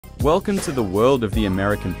Welcome to the world of the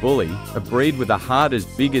American Bully, a breed with a heart as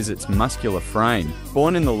big as its muscular frame.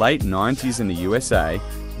 Born in the late 90s in the USA,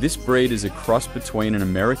 this breed is a cross between an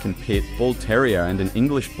American Pit Bull Terrier and an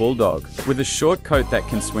English Bulldog. With a short coat that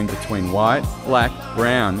can swing between white, black,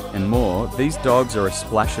 brown, and more, these dogs are a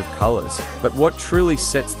splash of colors. But what truly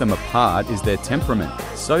sets them apart is their temperament.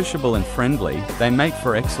 Sociable and friendly, they make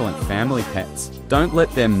for excellent family pets. Don't let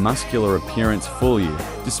their muscular appearance fool you.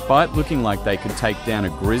 Despite looking like they could take down a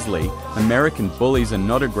grizzly, American Bullies are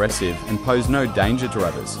not aggressive and pose no danger to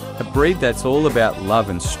others. A breed that's all about love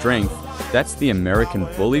and strength, that's the American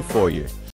Bully for you.